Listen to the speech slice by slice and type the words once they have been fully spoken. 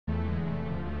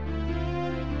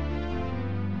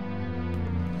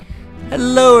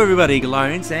Hello everybody,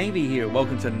 Galarian Sangvi here.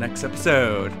 Welcome to the next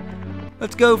episode.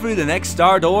 Let's go through the next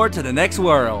star door to the next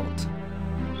world.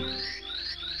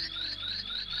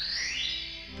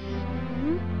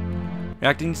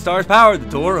 Reacting star's power, the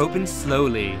door opens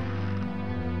slowly.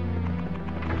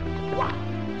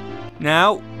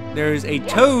 Now, there's a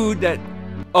toad that...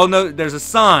 Oh no, there's a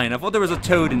sign. I thought there was a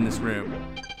toad in this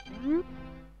room.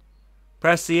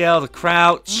 Press CL to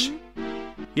crouch.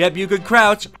 Yep, you could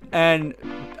crouch and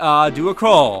do a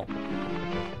crawl.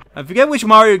 I forget which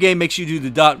Mario game makes you do the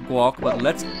dot walk, but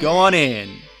let's go on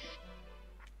in.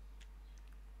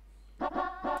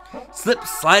 Slip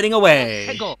sliding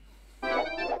away.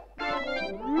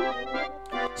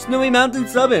 Snowy Mountain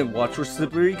Summit. Watch for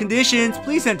slippery conditions.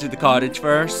 Please enter the cottage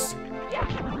first.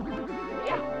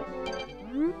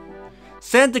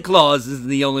 Santa Claus isn't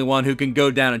the only one who can go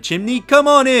down a chimney. Come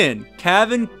on in.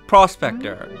 Cavern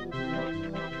Prospector.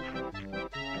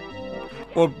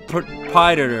 Or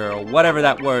proprietor, or whatever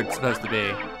that word's supposed to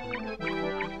be.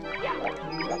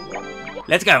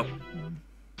 Let's go.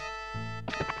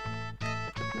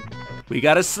 We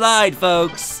got a slide,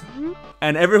 folks.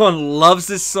 And everyone loves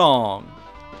this song.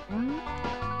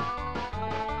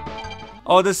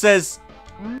 Oh, this says...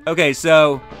 Okay,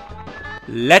 so...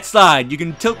 Let's slide. You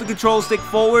can tilt the control stick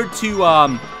forward to,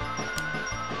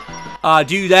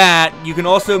 do that. You can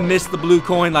also miss the blue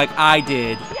coin like I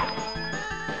did.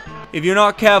 If you're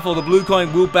not careful, the blue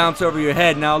coin will bounce over your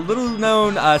head. Now, a little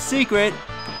known secret,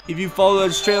 if you follow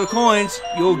those trail of coins,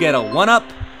 you'll get a 1-up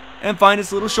and find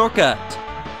this little shortcut.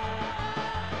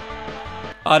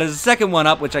 There's a second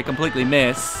 1-up, which I completely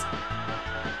miss.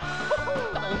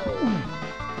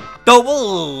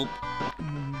 Double!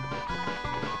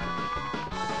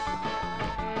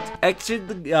 Exit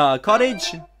the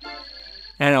cottage,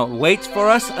 and it waits for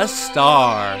us a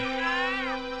star.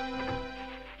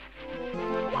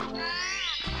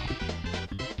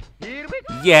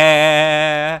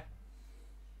 Yeah.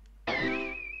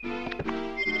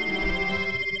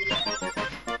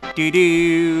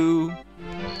 Doo-doo.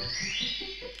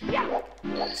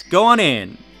 Let's go on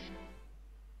in.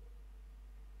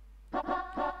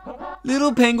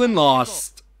 Little penguin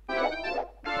lost.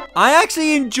 I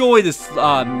actually enjoy this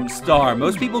star.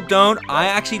 Most people don't. I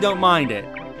actually don't mind it.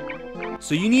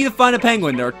 So you need to find a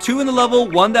penguin. There are 2 in the level.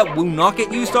 One that will not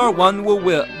get you a star. One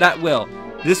that will.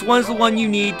 This one's the one you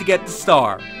need to get the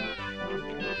star.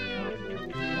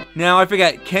 Now, I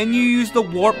forget. Can you use the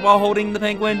warp while holding the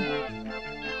penguin?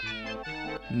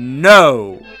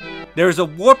 No. There's a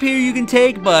warp here you can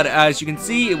take, but as you can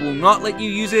see, it will not let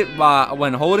you use it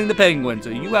when holding the penguin.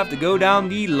 So you have to go down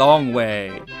the long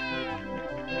way.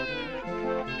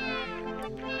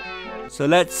 So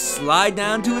let's slide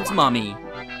down to its mommy.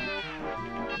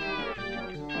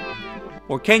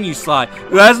 Or can you slide?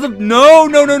 No!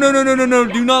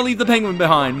 Do not leave the penguin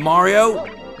behind, Mario.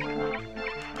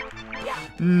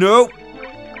 Nope.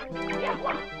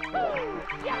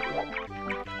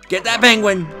 Get that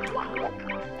penguin.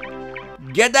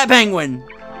 Get that penguin.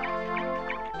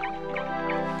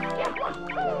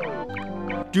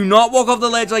 Do not walk off the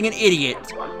ledge like an idiot.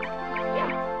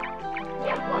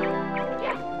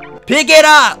 Pick it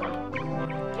up!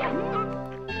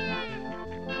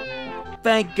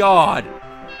 Thank God.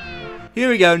 Here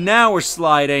we go, now we're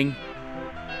sliding.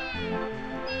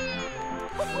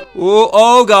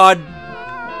 Oh God.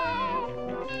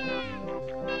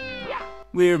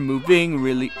 We're moving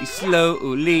really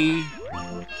slowly.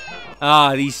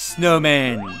 Ah, these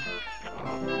snowmen.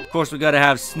 Of course we gotta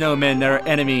have snowmen that are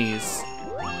enemies.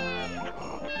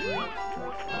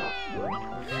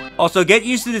 Also, get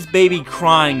used to this baby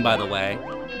crying, by the way.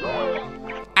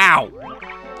 Ow!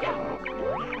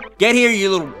 Get here, you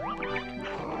little...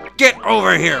 Get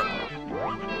over here!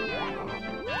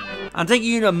 I'm taking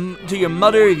you to your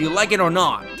mother if you like it or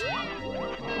not.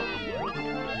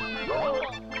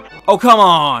 Oh, come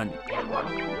on!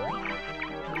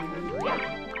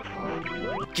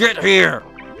 Get here!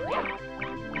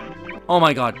 Oh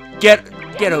my God, get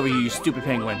over here, you stupid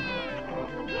penguin.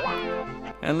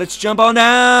 And let's jump on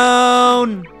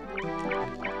down!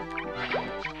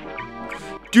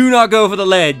 Do not go for the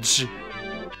ledge!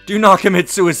 Do not commit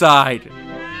suicide!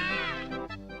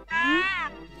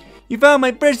 You found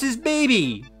my precious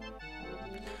baby!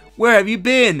 Where have you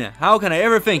been? How can I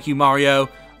ever thank you, Mario?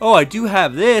 Oh, I do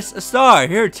have this, a star.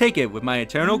 Here, take it with my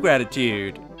eternal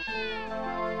gratitude.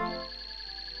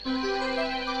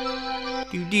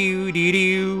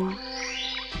 Do-do-do-do.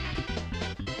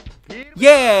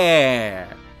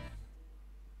 Yeah!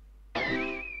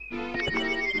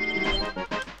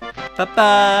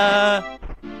 Pa-pa!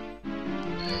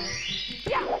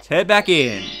 Let's head back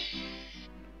in.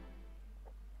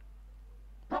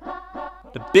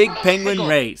 The Big Penguin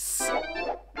Race.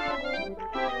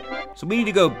 So we need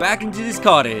to go back into this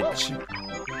cottage.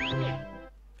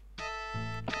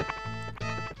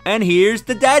 And here's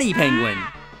the Daddy Penguin.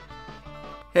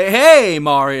 Hey,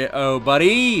 Mario,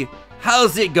 buddy.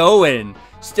 How's it going?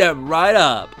 Step right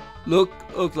up. Look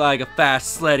like a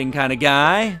fast sledding kind of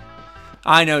guy.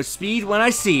 I know speed when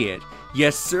I see it.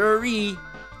 Yes, sirree.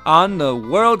 I'm the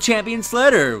world champion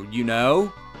sledder, you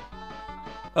know.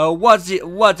 What's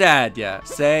that ya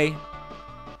say?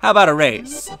 How about a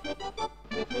race?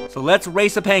 So let's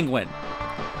race a penguin.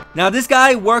 Now this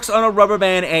guy works on a rubber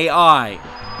band AI.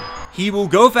 He will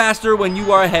go faster when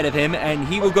you are ahead of him, and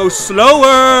he will go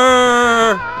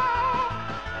slower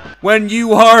when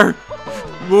you are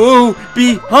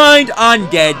behind. I'm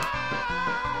dead.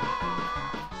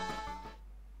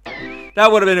 That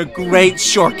would have been a great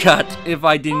shortcut if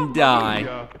I didn't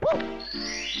die.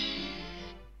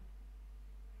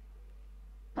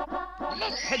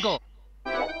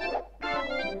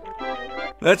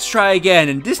 Let's try again,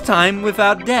 and this time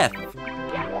without death.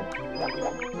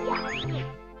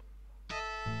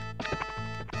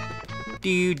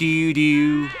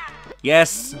 Do.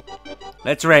 Yes.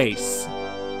 Let's race.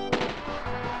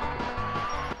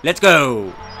 Let's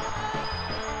go.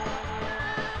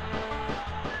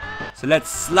 So let's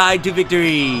slide to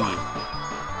victory.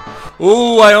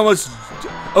 Oh, I almost...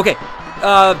 Okay.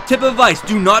 Tip of advice,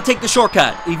 do not take the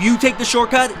shortcut. If you take the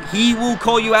shortcut, he will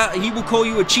call you out. He will call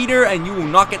you a cheater, and you will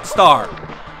not get the star.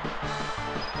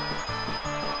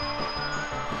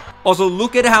 Also,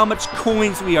 look at how much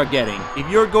coins we are getting. If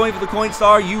you're going for the coin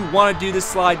star, you want to do this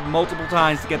slide multiple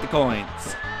times to get the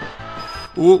coins.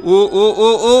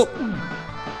 Ooh.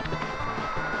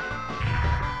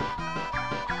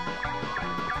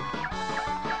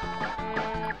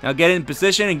 Now get in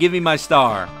position and give me my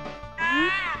star.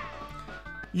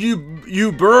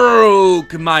 You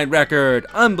broke my record.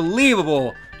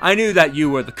 Unbelievable. I knew that you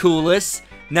were the coolest.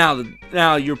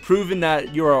 Now you're proving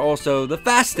that you are also the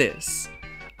fastest.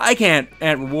 I can't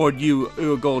reward you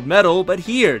a gold medal, but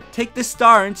here, take this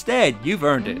star instead. You've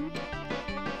earned it.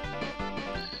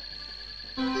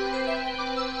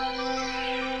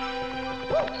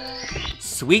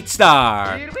 Sweet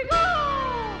star. Here we go.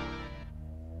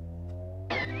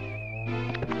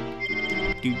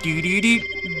 Do.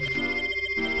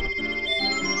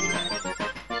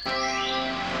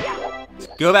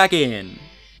 Go back in.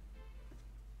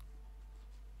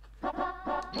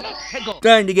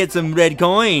 Time to get some red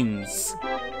coins.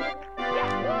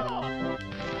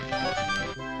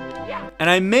 And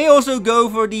I may also go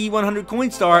for the 100 coin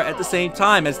star at the same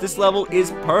time, as this level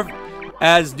is perfect.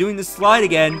 As doing the slide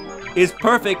again is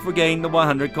perfect for getting the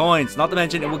 100 coins. Not to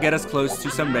mention it will get us close to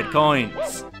some red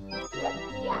coins.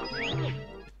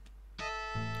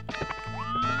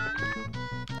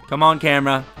 Come on,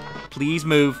 camera. Please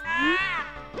move.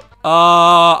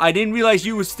 I didn't realize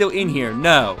you were still in here.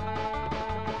 No.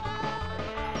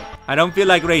 I don't feel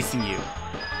like racing you.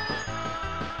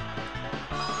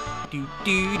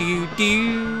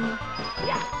 Do.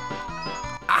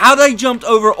 How'd I jump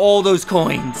over all those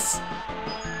coins?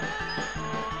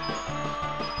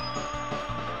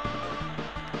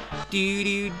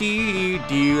 Do.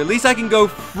 At least I can go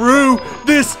through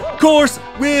this course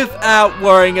without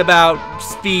worrying about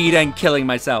speed and killing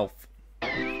myself.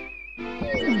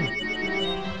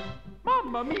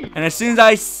 And as soon as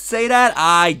I say that,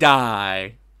 I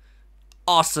die.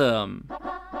 Awesome.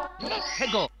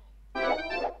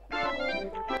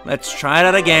 Let's try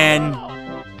that again.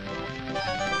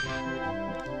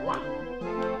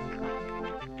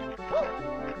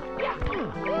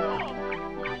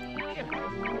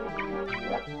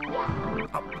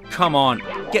 Oh, come on.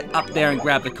 Get up there and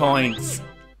grab the coins.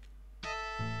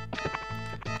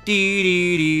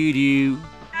 Do.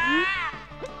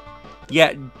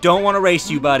 Yeah, don't want to race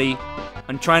you, buddy.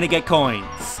 I'm trying to get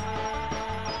coins.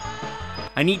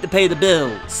 I need to pay the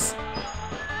bills.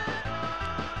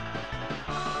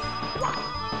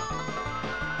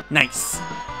 Nice.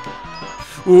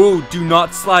 Ooh, do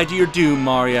not slide to your doom,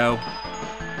 Mario.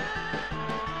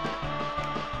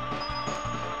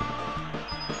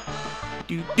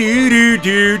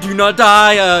 Do not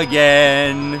die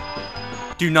again.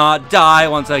 Do not die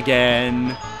once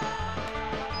again.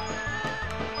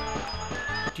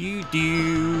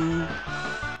 Do.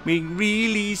 Being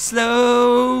really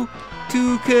slow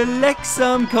to collect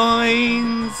some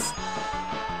coins.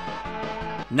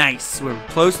 Nice, we're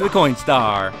close to the coin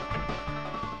star.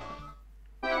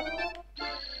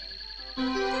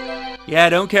 Yeah, I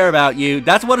don't care about you.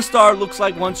 That's what a star looks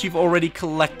like once you've already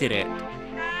collected it.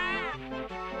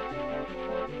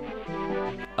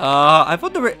 I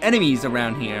thought there were enemies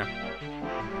around here.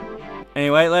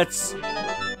 Anyway, let's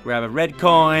Grab a red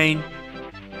coin.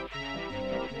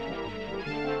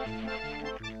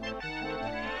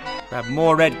 Grab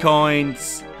more red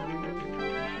coins.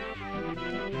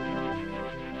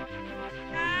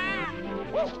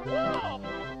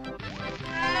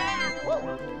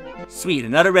 Sweet,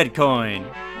 another red coin.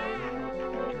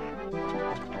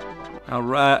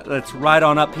 Alright, let's ride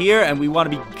on up here, and we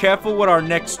want to be careful with our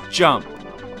next jump,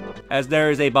 as there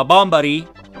is a Bob-omb-Buddy.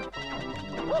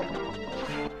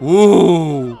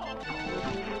 Ooh!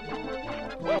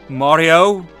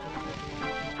 Mario?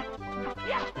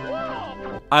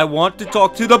 I want to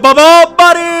talk to the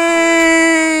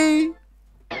Bob-omb-Buddy!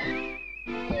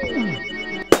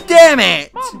 Damn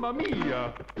it! Mamma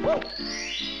mia!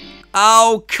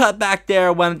 I'll cut back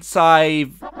there once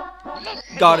I've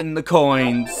gotten the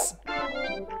coins.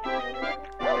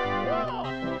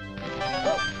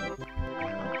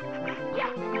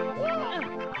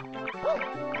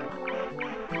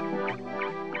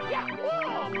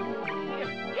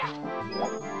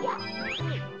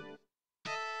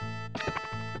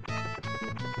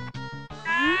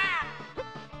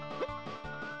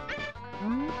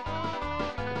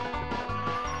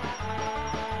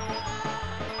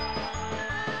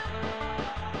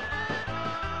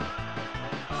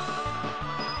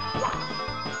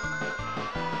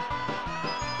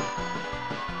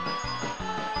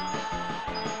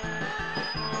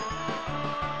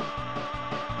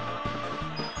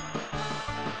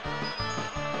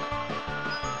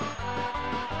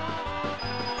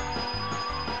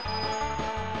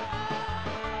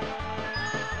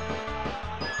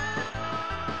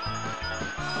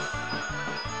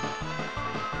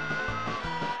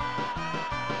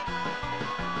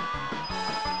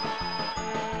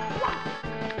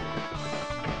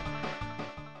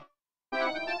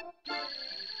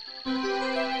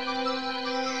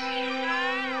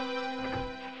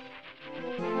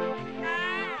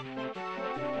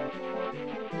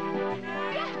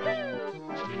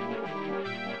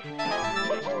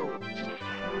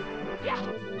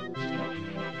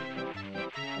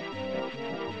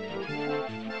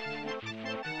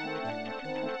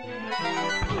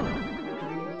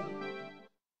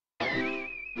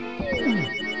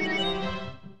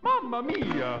 Mamma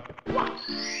mia!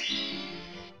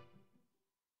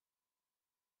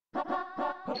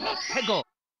 Peggle!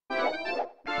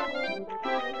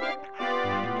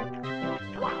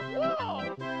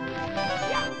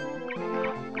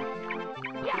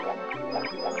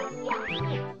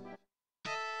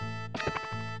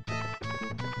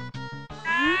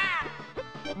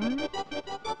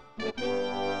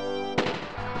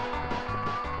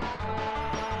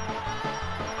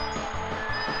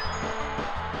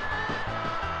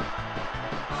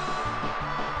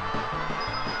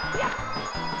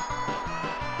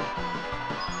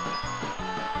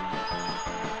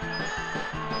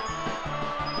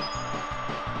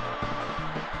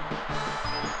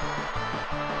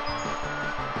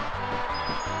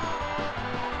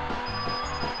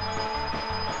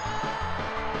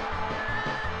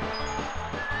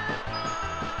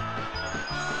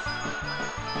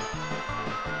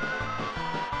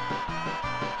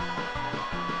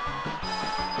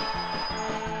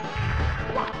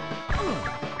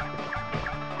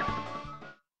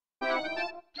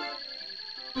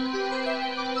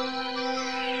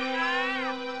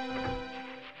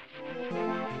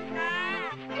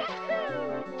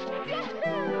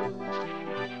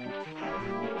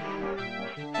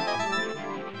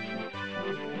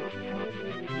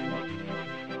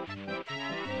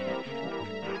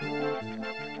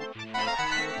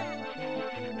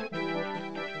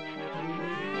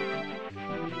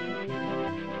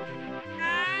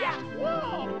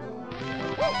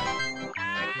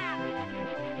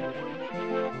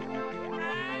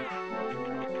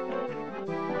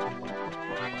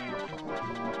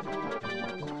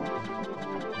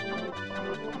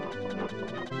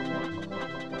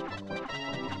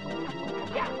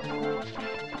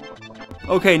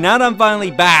 Okay, now that I'm finally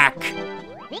back.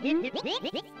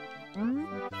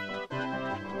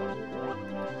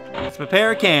 Let's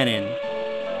prepare a cannon.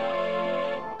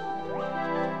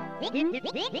 I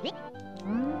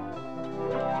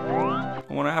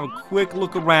want to have a quick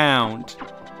look around.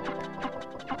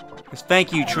 Yes,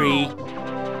 thank you, tree.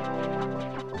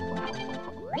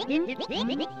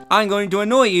 I'm going to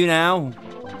annoy you now.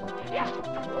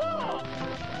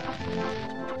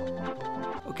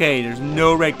 Okay, there's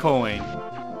no red coin.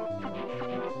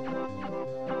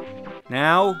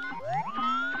 Now,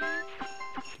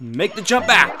 make the jump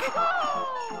back.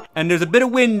 And there's a bit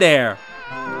of wind there.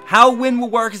 How wind will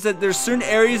work is that there's certain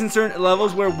areas and certain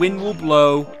levels where wind will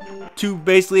blow to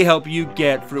basically help you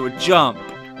get through a jump.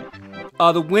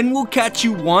 The wind will catch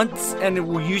you once, and it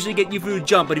will usually get you through the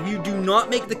jump. But if you do not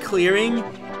make the clearing,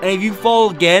 and if you fall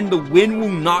again, the wind will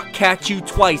not catch you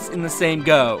twice in the same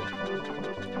go.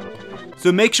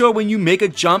 So make sure when you make a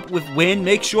jump with wind,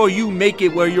 make sure you make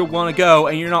it where you want to go,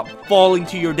 and you're not falling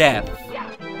to your death.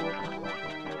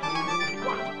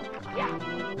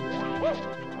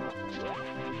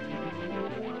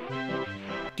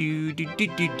 Do do do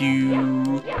do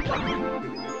do.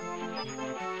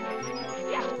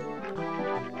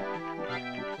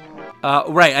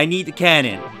 Right, I need the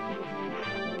cannon.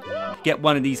 Get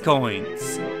one of these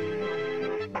coins.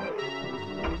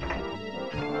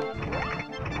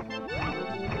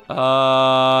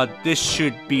 This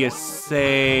should be a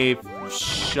safe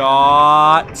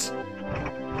shot.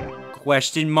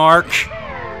 Question mark.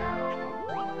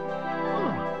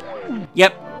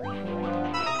 Yep.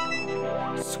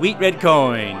 Sweet red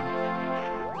coin.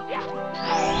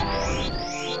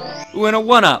 Ooh, and a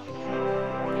 1-up.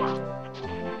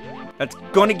 That's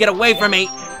gonna get away from me.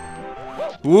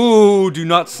 Ooh, do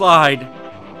not slide.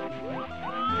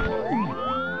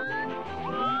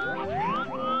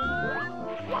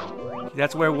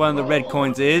 That's where one of the red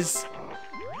coins is.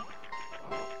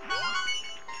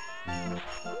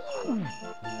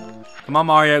 Come on,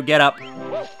 Mario, get up.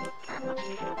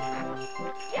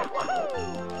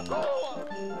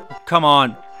 Come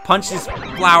on, punch this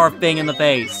flower thing in the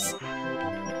face.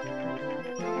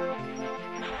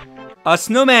 A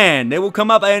snowman! They will come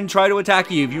up and try to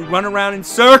attack you if you run around in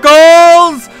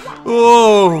circles!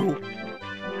 Oh!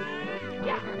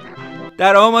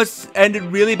 That almost ended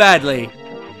really badly.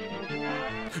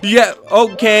 Yeah,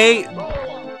 okay.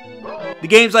 The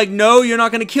game's like, no, you're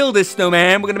not gonna kill this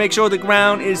snowman. We're gonna make sure the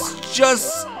ground is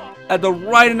just at the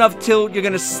right enough tilt you're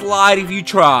gonna slide if you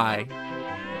try.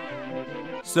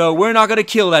 So we're not gonna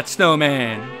kill that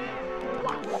snowman.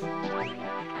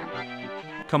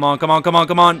 Come on, come on, come on,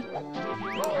 come on.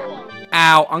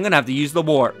 Ow, I'm gonna have to use the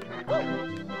warp.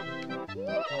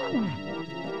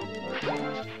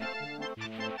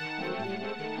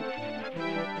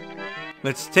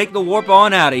 Let's take the warp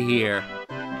on out of here.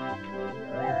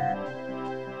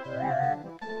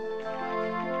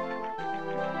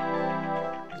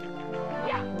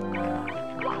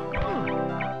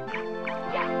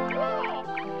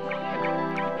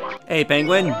 Hey,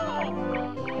 penguin.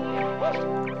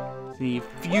 See a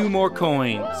few more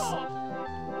coins.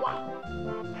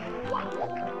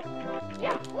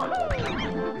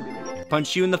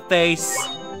 Punch you in the face.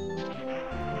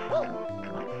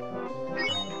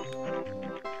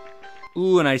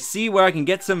 Ooh, and I see where I can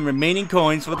get some remaining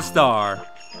coins for the star.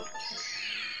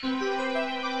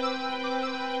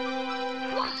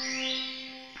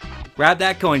 Grab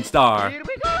that coin star.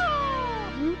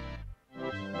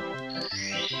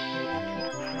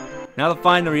 Now to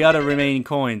find the other remaining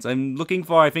coins. I'm looking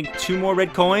for, I think, 2 more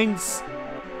red coins.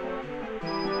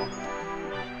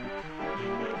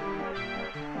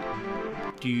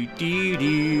 Do do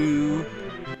do.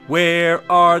 Where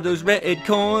are those red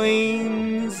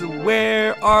coins?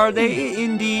 Where are they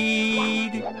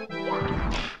indeed?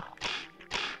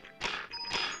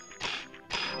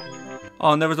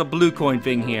 Oh, and there was a blue coin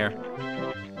thing here.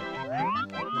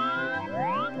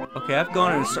 Okay, I've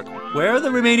gone in a circle. Where are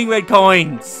the remaining red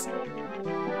coins?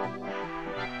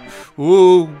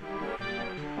 Ooh.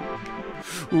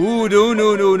 Ooh, no,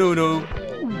 no, no, no,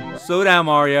 no. Slow down,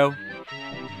 Mario.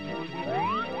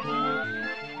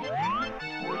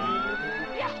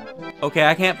 Okay,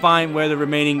 I can't find where the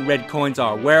remaining red coins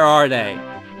are. Where are they?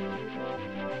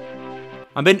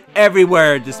 I've been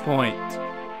everywhere at this point.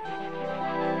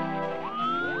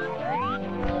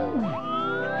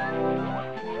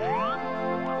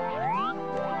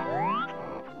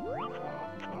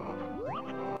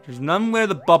 There's none where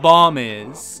the bomb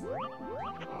is.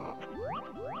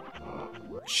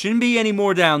 Shouldn't be any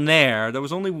more down there. There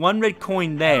was only 1 red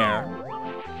coin there.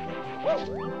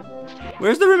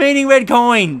 Where's the remaining red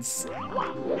coins?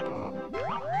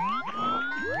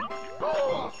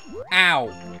 Ow.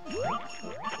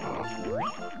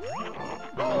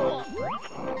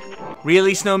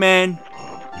 Really, snowman?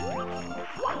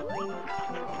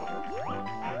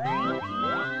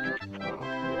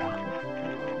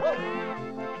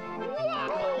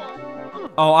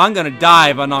 Oh, I'm gonna die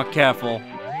if I'm not careful.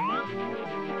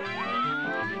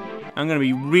 I'm gonna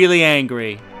be really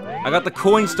angry. I got the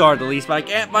coin star at least, but I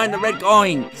can't find the red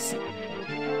coins.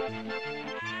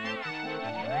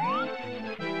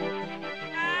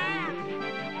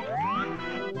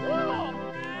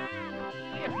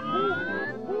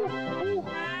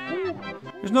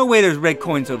 There's no way there's red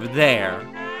coins over there.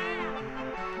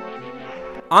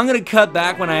 I'm gonna cut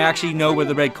back when I actually know where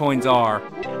the red coins are.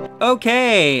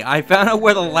 Okay, I found out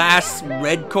where the last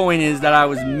red coin is that I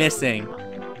was missing.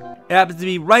 It happens to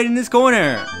be right in this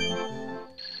corner.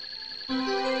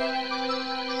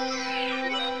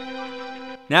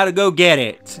 Now to go get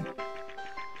it.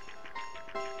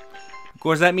 Of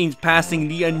course, that means passing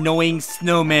the annoying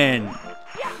snowman.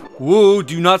 Whoa,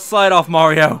 do not slide off,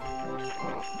 Mario.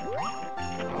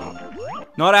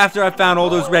 Not after I found all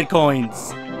those red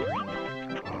coins.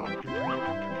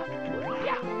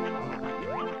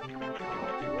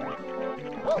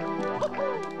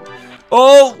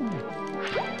 Oh!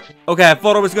 Okay, I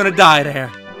thought I was gonna die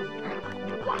there.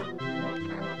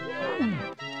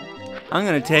 I'm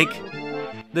gonna take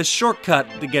the shortcut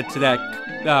to get to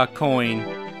that coin.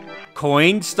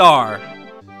 Coin star.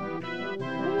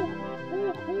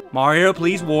 Mario,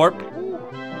 please warp.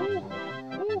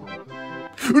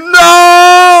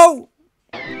 No!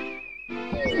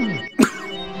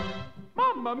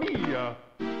 Mamma mia!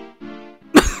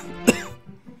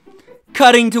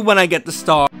 Cutting to when I get the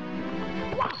star.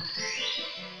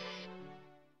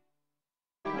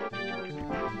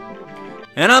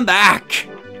 And I'm back!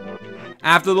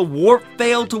 After the warp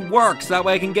failed to work, so that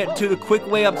way I can get to the quick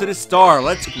way up to the star.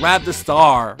 Let's grab the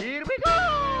star. Here we go!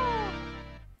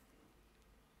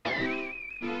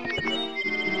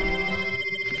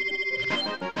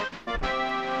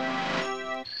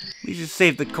 We should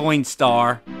save the coin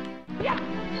star.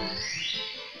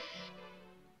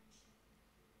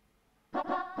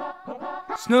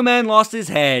 Snowman lost his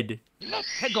head.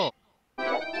 Let's go!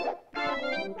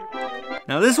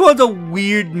 Now this one's a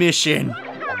weird mission.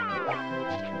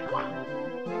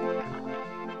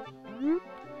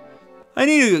 I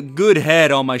need a good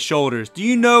head on my shoulders. Do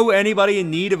you know anybody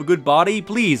in need of a good body?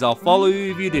 Please, I'll follow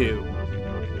you if you do.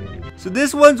 So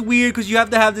this one's weird because you have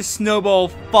to have this snowball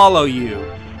follow you.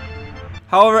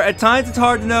 However, at times it's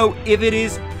hard to know if it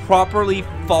is properly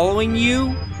following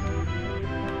you.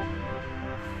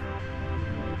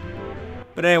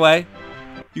 But anyway,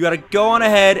 you gotta go on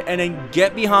ahead and then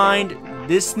get behind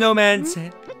this snowman's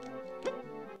head.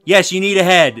 Yes, you need a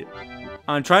head.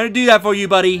 I'm trying to do that for you,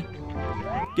 buddy.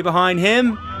 Get behind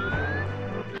him.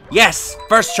 Yes,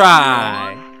 first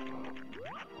try.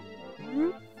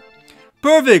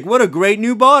 Perfect, what a great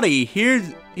new body.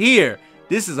 Here,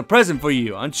 this is a present for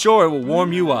you. I'm sure it will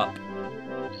warm you up.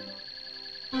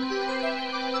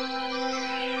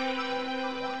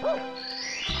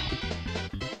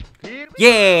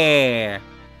 Yeah.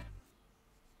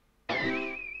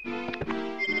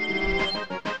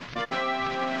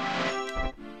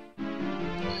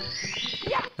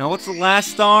 Now what's the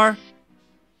last star?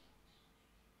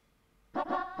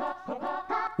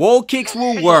 Wall kicks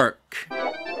will work.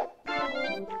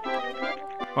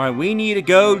 Alright, we need to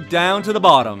go down to the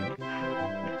bottom.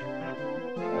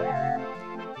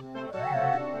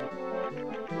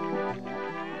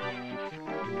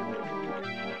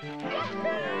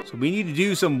 So we need to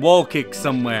do some wall kicks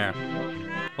somewhere.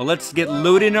 Well, let's get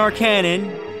loaded in our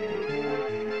cannon.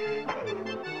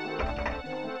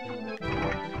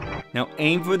 Now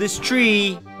aim for this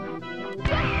tree.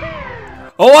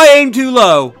 Oh, I aimed too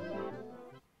low.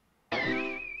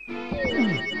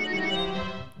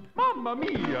 Mamma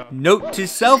mia! Note to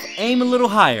self, aim a little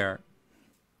higher.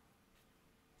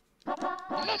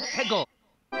 Let's go!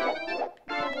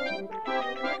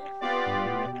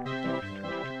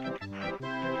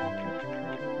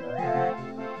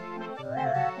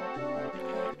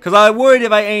 Because I worried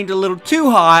if I aimed a little too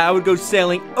high, I would go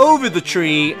sailing over the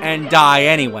tree and die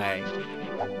anyway.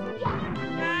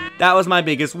 That was my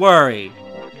biggest worry.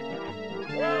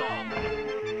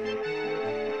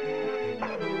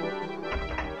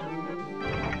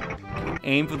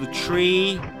 Aim for the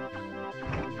tree.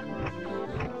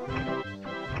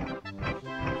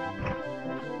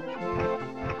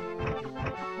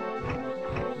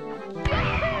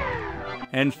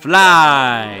 And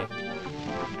fly.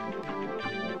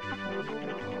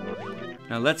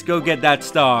 Now let's go get that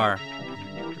star.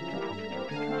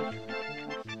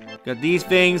 Got these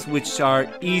things which are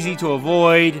easy to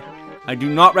avoid. I do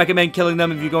not recommend killing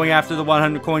them if you're going after the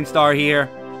 100 coin star here.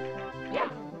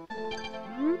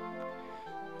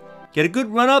 Get a good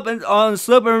run up and on the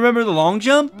slope and remember the long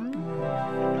jump.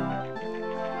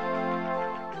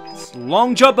 It's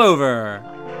long jump over.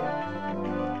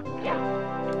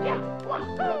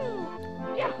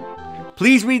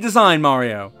 Please read the sign,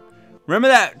 Mario. Remember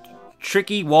that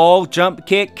tricky wall jump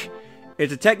kick?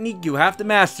 It's a technique you have to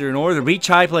master in order to reach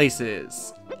high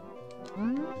places.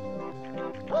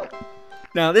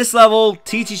 Now this level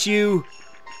teaches you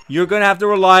you're gonna have to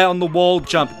rely on the wall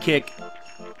jump kick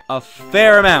a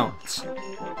fair amount.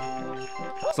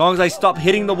 As long as I stop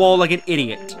hitting the wall like an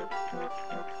idiot.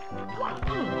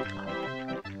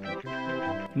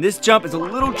 And this jump is a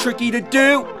little tricky to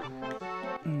do.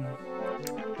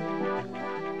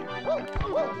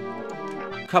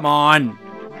 Come on.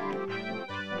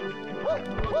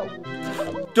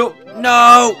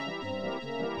 No!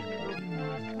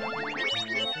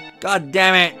 God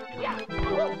damn it.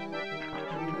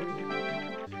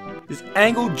 This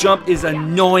angle jump is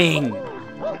annoying.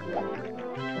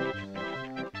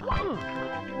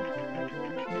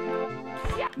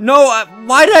 No,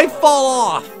 why did I fall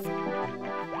off?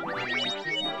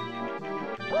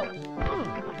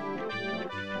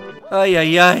 Ay,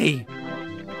 ay, ay.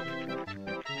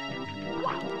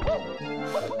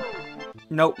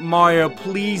 No, Mario,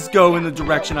 please go in the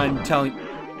direction I'm telling you.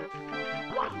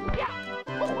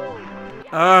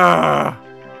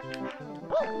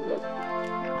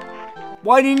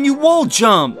 Why didn't you wall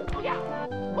jump?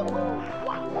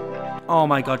 Oh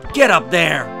my god, get up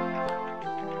there!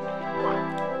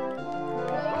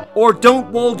 Or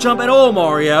don't wall jump at all,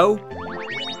 Mario!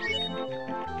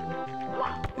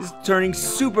 This is turning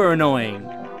super annoying.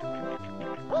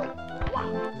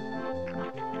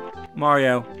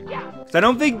 Mario. I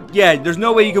don't think, yeah, there's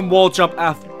no way you can wall jump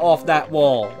off that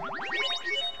wall.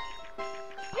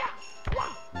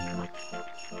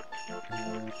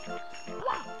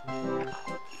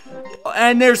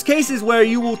 And there's cases where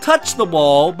you will touch the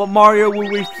wall, but Mario will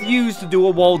refuse to do a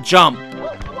wall jump.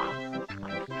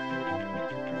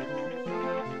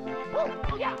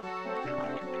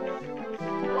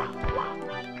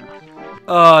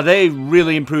 They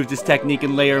really improved this technique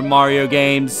in later Mario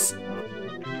games.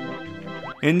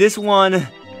 In this one,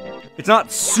 it's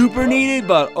not super needed,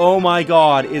 but oh my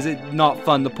god, is it not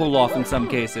fun to pull off in some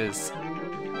cases.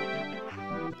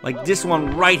 Like this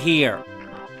one right here.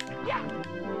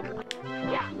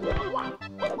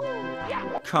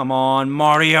 Come on,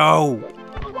 Mario!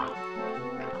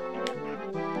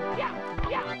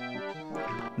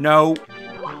 No.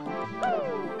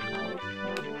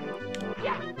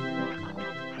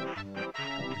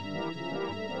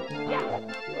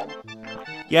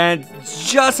 Yeah,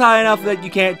 it's just high enough that you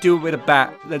can't do it with a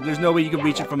back. That there's no way you can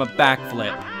reach it from a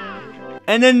backflip.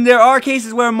 And then there are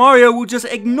cases where Mario will just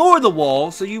ignore the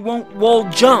wall, so you won't wall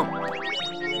jump.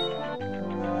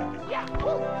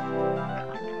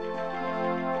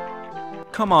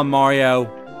 Come on, Mario.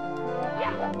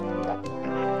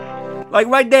 Like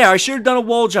right there, I should have done a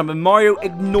wall jump and Mario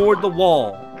ignored the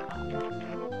wall.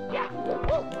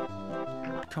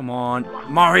 Come on,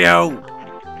 Mario.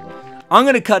 I'm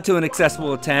gonna cut to an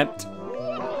accessible attempt.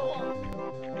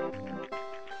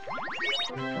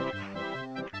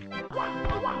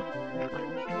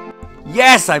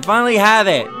 Yes, I finally have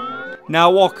it.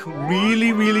 Now walk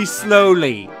really, really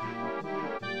slowly.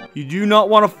 You do not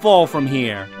want to fall from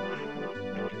here.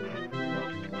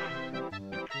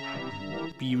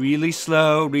 Be really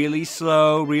slow, really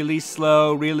slow, really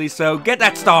slow, really slow. Get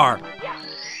that star!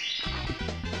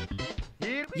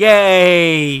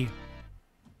 Yay!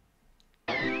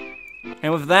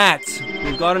 And with that,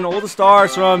 we've gotten all the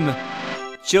stars from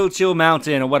Chill Chill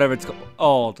Mountain, or whatever it's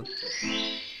called.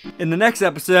 In the next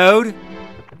episode,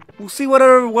 we'll see what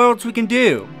other worlds we can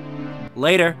do.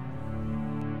 Later.